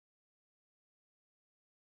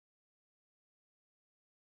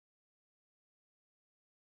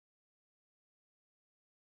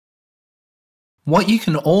What you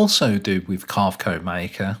can also do with Carveco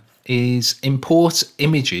Maker is import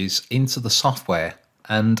images into the software,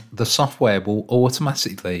 and the software will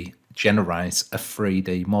automatically generate a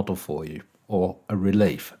 3D model for you, or a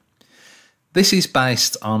relief. This is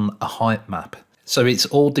based on a height map, so it's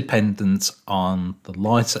all dependent on the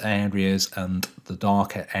lighter areas and the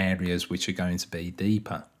darker areas which are going to be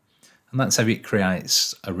deeper. And that's how it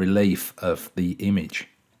creates a relief of the image.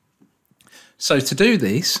 So to do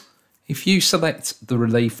this, if you select the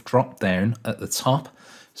relief drop down at the top,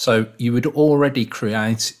 so you would already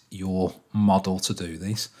create your model to do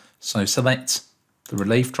this. So select the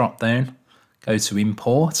relief drop down, go to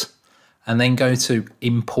import, and then go to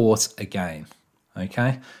import again.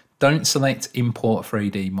 Okay, don't select import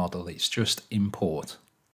 3D model, it's just import.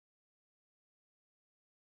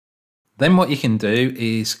 Then what you can do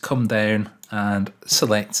is come down and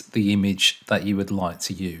select the image that you would like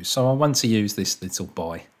to use. So I want to use this little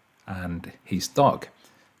boy and his dog.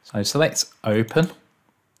 So select open,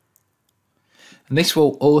 and this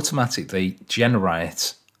will automatically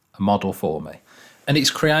generate a model for me. And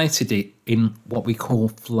it's created it in what we call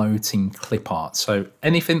floating clip art. So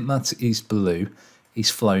anything that is blue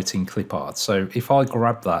is floating clip art. So if I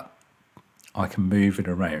grab that, I can move it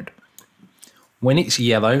around. When it's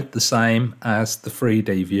yellow, the same as the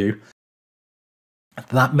 3D view,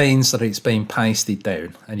 that means that it's been pasted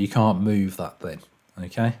down and you can't move that then,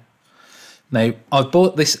 okay? Now, I've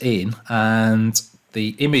brought this in and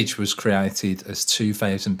the image was created as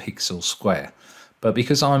 2000 pixels square, but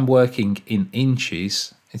because I'm working in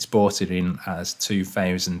inches, it's brought it in as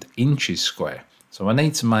 2000 inches square. So I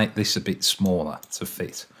need to make this a bit smaller to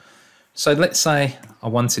fit. So let's say I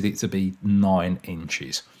wanted it to be 9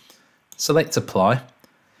 inches. Select apply,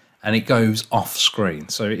 and it goes off screen.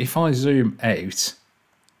 So if I zoom out,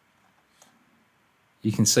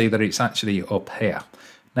 you can see that it's actually up here.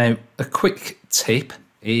 Now, a quick tip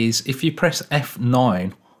is if you press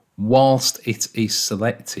F9 whilst it is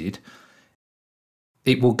selected,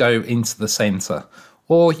 it will go into the center,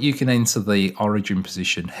 or you can enter the origin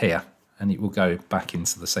position here and it will go back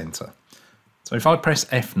into the center. So if I press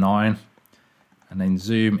F9 and then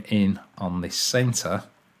zoom in on this center,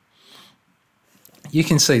 you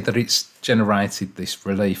can see that it's generated this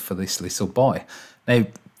relief for this little boy. Now,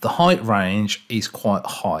 the height range is quite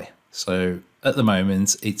high. So at the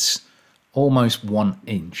moment, it's almost 1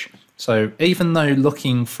 inch. So even though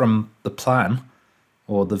looking from the plan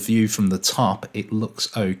or the view from the top, it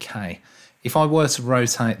looks okay. If I were to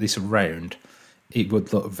rotate this around, it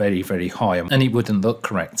would look very, very high and it wouldn't look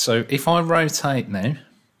correct. So if I rotate now,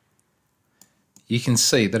 you can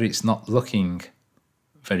see that it's not looking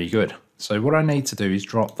very good. So what I need to do is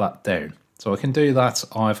drop that down. So I can do that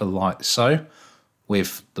either like so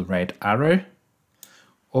with the red arrow,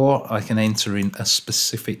 or I can enter in a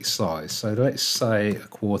specific size. So let's say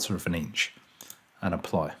 1/4 of an inch and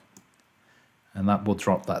apply. And that will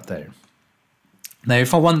drop that down. Now,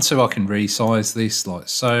 if I want to, I can resize this like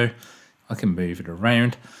so. I can move it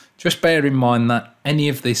around. Just bear in mind that any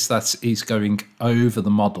of this that is going over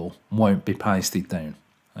the model won't be pasted down,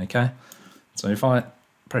 okay? So if I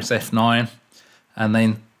press F9, and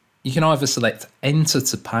then you can either select enter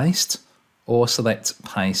to paste or select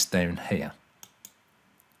paste down here.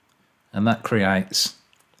 And that creates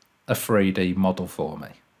a 3D model for me,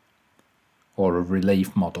 or a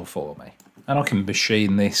relief model for me. And I can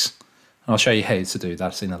machine this, and I'll show you how to do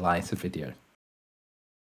that in a later video.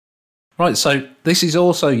 Right, so this is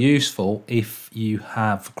also useful if you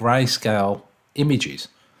have grayscale images.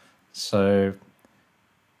 So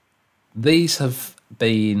these have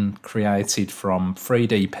been created from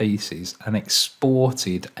 3D pieces and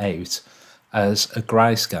exported out as a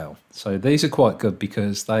grayscale. So these are quite good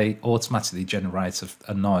because they automatically generate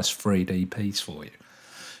a nice 3D piece for you.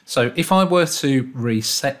 So if I were to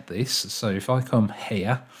reset this, so if I come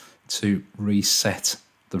here to reset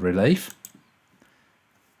the relief,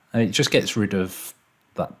 and it just gets rid of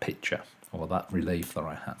that picture or that relief that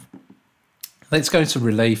I have. Let's go to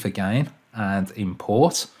relief again and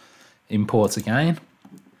import again,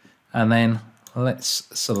 and then let's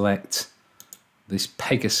select this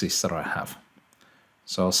Pegasus that I have.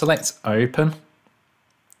 So I'll select open.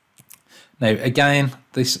 Now again,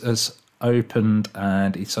 this has opened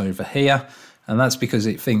and it's over here, and that's because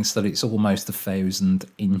it thinks that it's almost 1000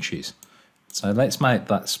 inches. So let's make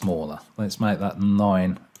that smaller. Let's make that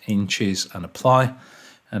 9 inches and apply,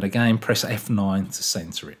 and again press F9 to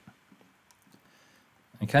center it.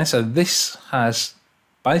 Okay, so this has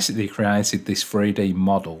basically created this 3D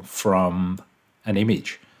model from an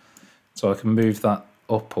image. So I can move that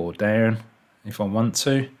up or down if I want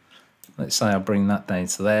to. Let's say I bring that down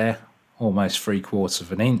to there, almost 3/4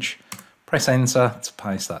 of an inch. Press enter to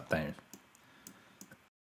paste that down.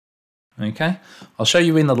 Okay, I'll show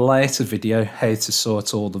you in a later video how to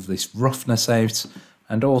sort all of this roughness out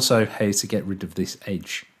and also how to get rid of this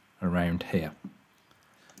edge around here.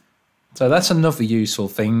 So that's another useful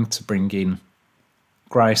thing to bring in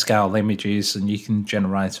grayscale images, and you can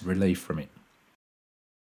generate a relief from it.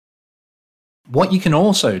 What you can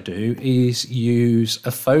also do is use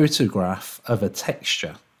a photograph of a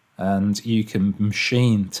texture, and you can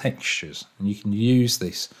machine textures, and you can use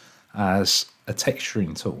this as a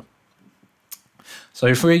texturing tool. So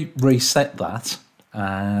if we reset that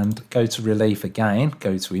and go to relief again,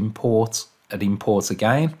 go to import and import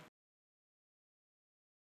again.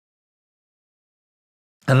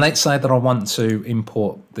 And let's say that I want to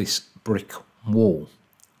import this brick wall.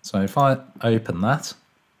 So if I open that,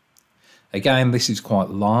 again, this is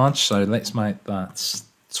quite large, so let's make that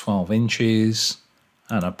 12 inches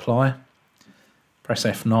and apply. Press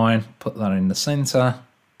F9, put that in the center.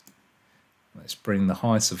 Let's bring the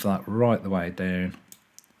height of that right the way down.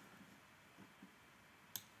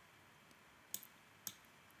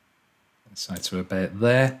 So to about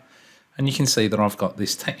there, and you can see that I've got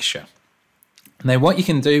this texture. Now what you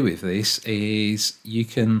can do with this is you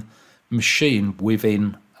can machine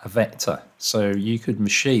within a vector. So you could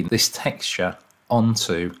machine this texture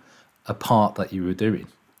onto a part that you were doing.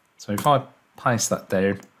 So if I paste that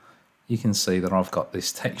down, you can see that I've got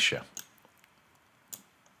this texture.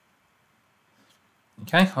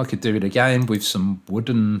 Okay, I could do it again with some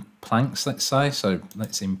wooden planks, let's say. So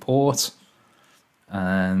let's import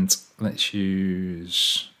and let's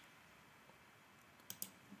use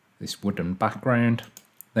this wooden background.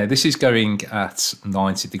 Now this is going at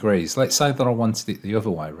 90 degrees. Let's say that I wanted it the other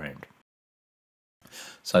way around.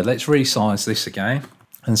 So let's resize this again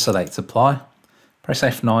and select apply. Press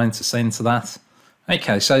F9 to center that.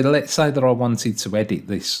 Okay, so let's say that I wanted to edit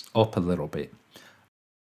this up a little bit.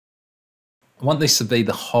 I want this to be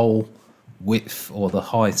the whole width or the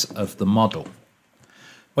height of the model.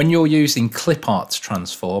 When you're using clip art to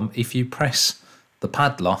transform, if you press the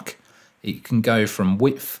padlock, it can go from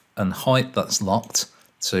width and height that's locked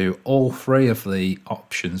to all three of the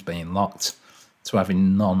options being locked to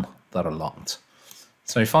having none that are locked.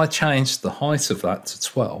 So if I change the height of that to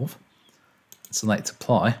 12, select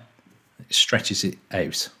apply, it stretches it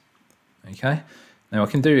out. Okay, now I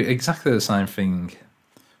can do exactly the same thing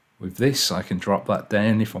with this. I can drop that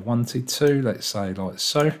down if I wanted to, let's say like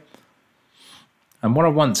so. And what I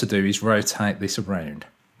want to do is rotate this around.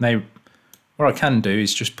 Now, what I can do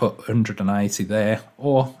is just put 180 there,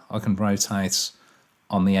 or I can rotate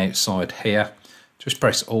on the outside here. Just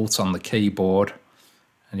press Alt on the keyboard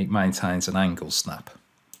and it maintains an angle snap.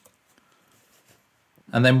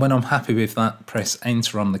 And then when I'm happy with that, press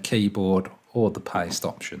Enter on the keyboard or the paste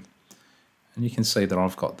option. And you can see that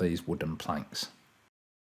I've got these wooden planks.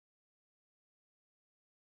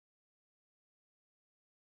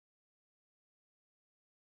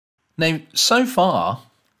 Now, so far,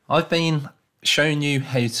 I've been showing you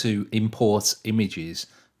how to import images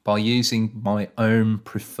by using my own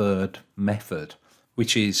preferred method,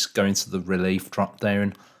 which is going to the relief drop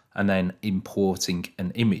down and then importing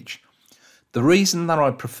an image. The reason that I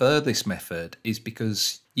prefer this method is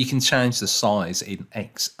because you can change the size in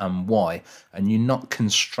X and Y and you're not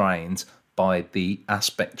constrained by the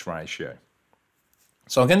aspect ratio.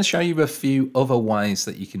 So I'm going to show you a few other ways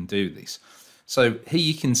that you can do this. So here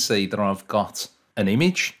you can see that I've got an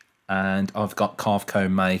image and I've got Carveco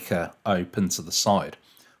Maker open to the side.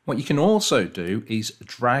 What you can also do is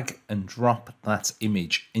drag and drop that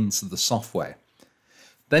image into the software.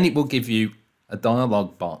 Then it will give you a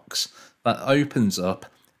dialog box that opens up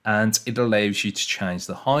and it allows you to change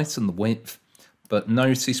the height and the width. But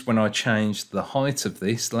notice when I change the height of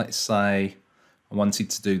this, let's say I wanted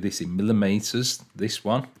to do this in millimeters, this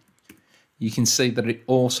one, you can see that it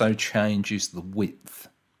also changes the width.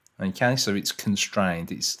 Okay, so it's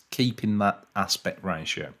constrained, it's keeping that aspect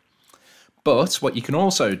ratio. But what you can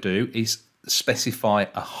also do is specify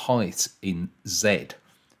a height in Z.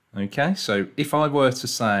 Okay, so if I were to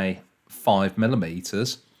say 5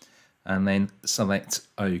 millimeters and then select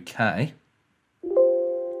OK,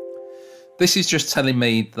 this is just telling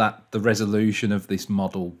me that the resolution of this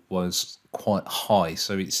model was quite high,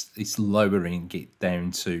 so it's lowering it down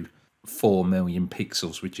to 4 million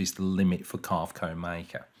pixels, which is the limit for Carveco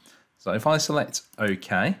Maker. So if I select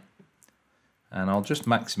OK, and I'll just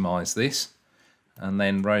maximize this and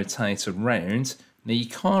then rotate around. Now you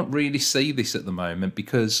can't really see this at the moment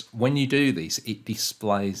because when you do this, it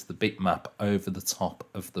displays the bitmap over the top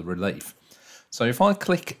of the relief. So if I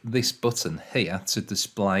click this button here to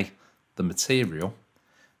display the material,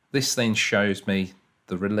 this then shows me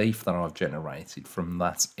the relief that I've generated from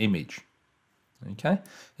that image. Okay,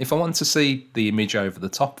 if I want to see the image over the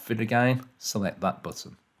top of it again, select that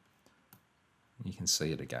button. You can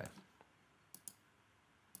see it again.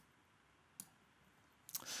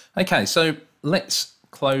 Okay, so let's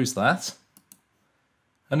close that.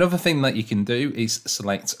 Another thing that you can do is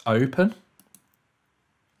select Open,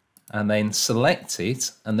 and then select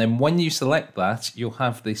it, and then when you select that, you'll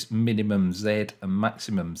have this minimum Z and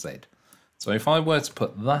maximum Z. So if I were to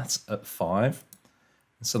put that at 5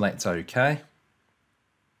 and select OK,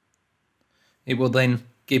 it will then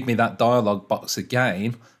give me that dialog box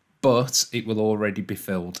again, but it will already be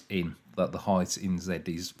filled in that the height in Z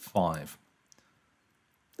is 5.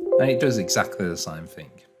 And it does exactly the same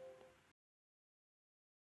thing.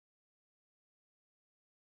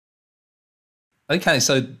 Okay,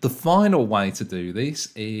 so the final way to do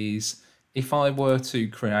this is if I were to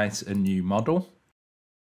create a new model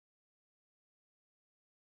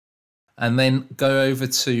and then go over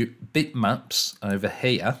to Bitmaps over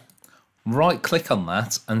here, right click on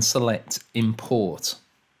that and select Import.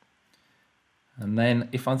 And then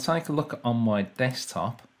if I take a look on my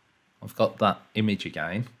desktop, I've got that image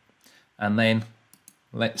again. And then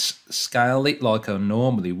let's scale it like I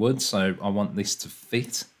normally would. So I want this to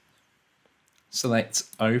fit. Select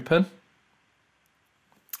Open.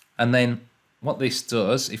 And then what this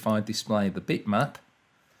does, if I display the bitmap,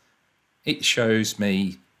 it shows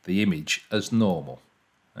me the image as normal.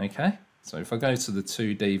 Okay, so if I go to the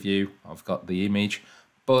 2D view, I've got the image,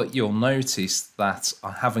 but you'll notice that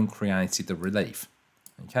I haven't created a relief.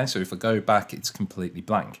 Okay, so if I go back, it's completely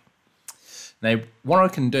blank. Now, what I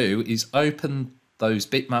can do is open those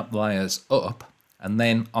bitmap layers up, and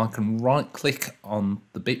then I can right click on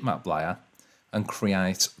the bitmap layer and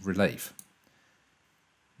create relief.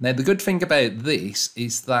 Now, the good thing about this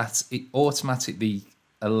is that it automatically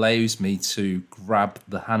allows me to grab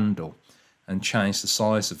the handle and change the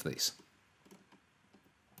size of this.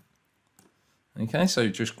 Okay, so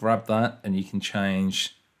just grab that and you can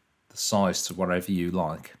change the size to whatever you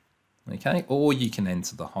like. Okay, or you can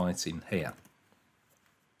enter the height in here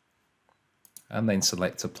and then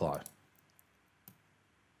select Apply.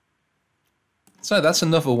 So that's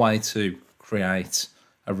another way to create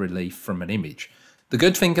a relief from an image. The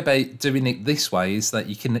good thing about doing it this way is that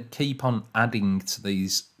you can keep on adding to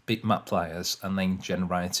these bitmap layers and then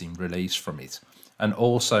generating reliefs from it. And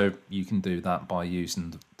also you can do that by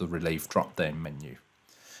using the relief drop-down menu.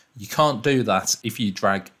 You can't do that if you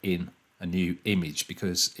drag in a new image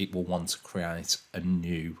because it will want to create a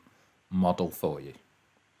new model for you.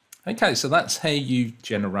 Okay, so that's how you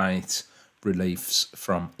generate reliefs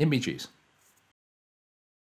from images.